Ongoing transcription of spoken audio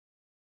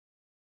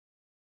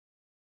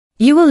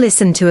You will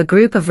listen to a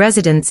group of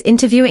residents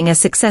interviewing a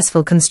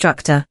successful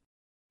constructor.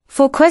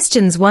 For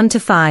questions 1 to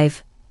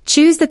 5,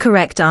 choose the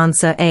correct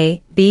answer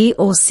A, B,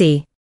 or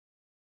C.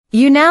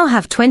 You now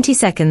have 20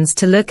 seconds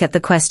to look at the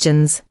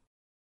questions.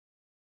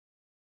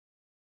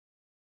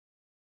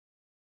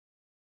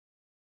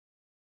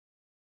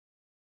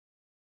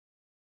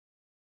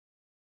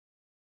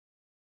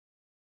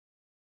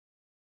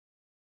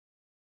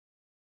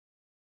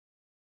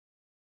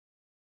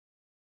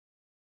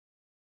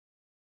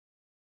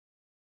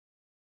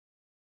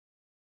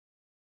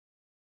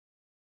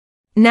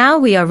 Now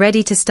we are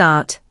ready to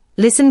start.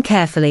 Listen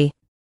carefully.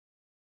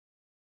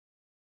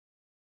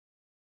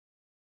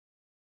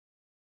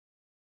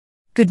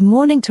 Good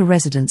morning to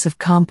residents of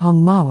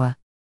Kampong Mawa.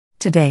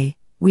 Today,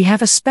 we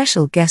have a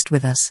special guest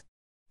with us.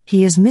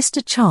 He is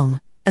Mr. Chong,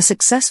 a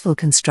successful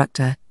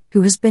constructor,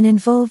 who has been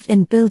involved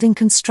in building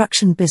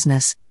construction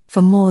business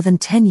for more than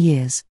 10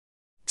 years.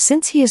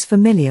 Since he is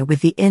familiar with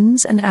the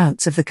ins and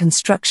outs of the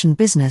construction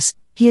business,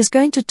 he is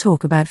going to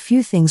talk about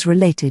few things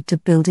related to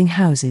building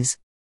houses.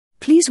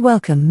 Please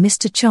welcome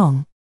Mr.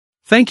 Chong.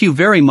 Thank you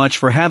very much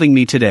for having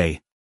me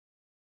today.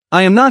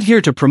 I am not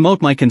here to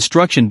promote my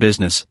construction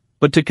business,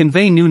 but to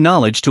convey new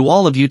knowledge to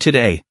all of you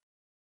today.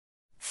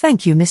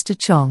 Thank you, Mr.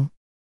 Chong.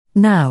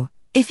 Now,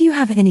 if you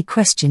have any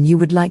question you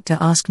would like to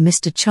ask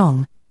Mr.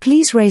 Chong,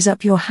 please raise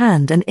up your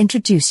hand and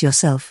introduce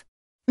yourself.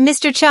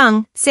 Mr.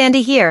 Chong,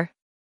 Sandy here.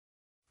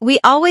 We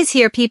always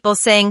hear people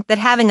saying that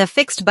having a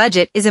fixed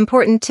budget is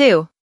important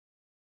too.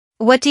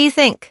 What do you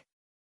think?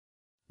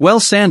 Well,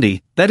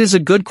 Sandy, that is a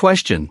good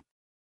question.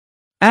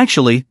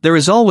 Actually, there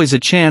is always a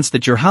chance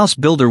that your house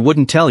builder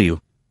wouldn't tell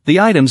you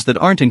the items that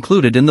aren't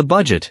included in the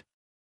budget.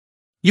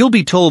 You'll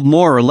be told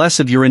more or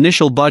less of your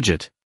initial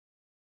budget.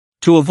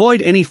 To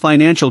avoid any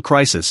financial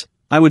crisis,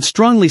 I would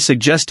strongly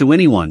suggest to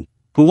anyone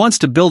who wants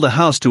to build a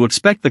house to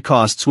expect the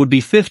costs would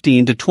be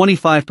 15 to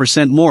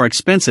 25% more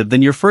expensive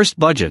than your first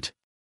budget.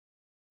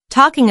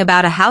 Talking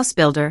about a house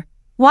builder,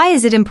 why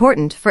is it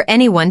important for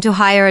anyone to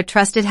hire a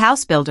trusted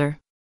house builder?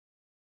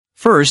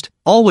 First,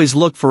 always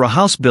look for a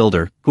house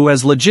builder who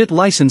has legit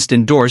licensed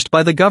endorsed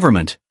by the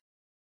government.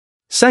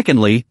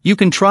 Secondly, you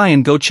can try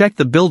and go check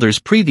the builder's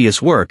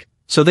previous work,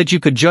 so that you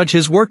could judge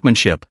his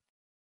workmanship.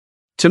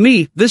 To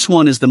me, this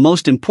one is the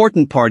most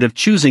important part of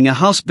choosing a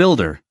house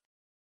builder.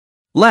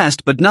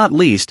 Last but not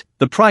least,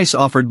 the price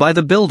offered by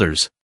the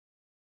builders.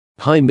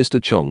 Hi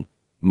Mr. Chong,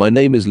 my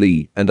name is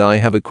Lee and I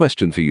have a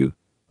question for you.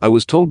 I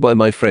was told by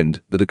my friend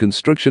that a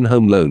construction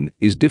home loan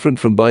is different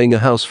from buying a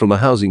house from a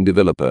housing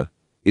developer.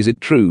 Is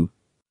it true?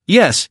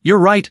 Yes, you're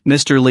right,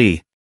 Mr.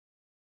 Lee.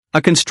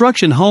 A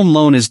construction home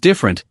loan is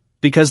different,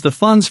 because the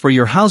funds for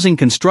your housing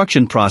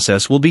construction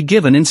process will be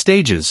given in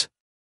stages.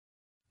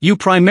 You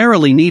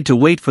primarily need to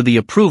wait for the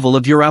approval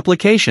of your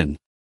application.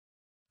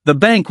 The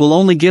bank will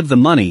only give the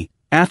money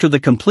after the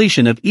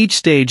completion of each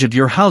stage of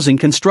your housing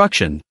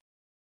construction.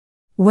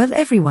 Well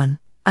everyone,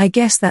 I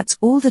guess that's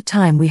all the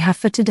time we have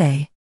for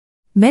today.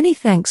 Many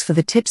thanks for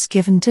the tips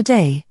given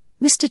today,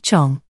 Mr.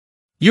 Chong.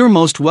 You're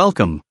most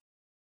welcome.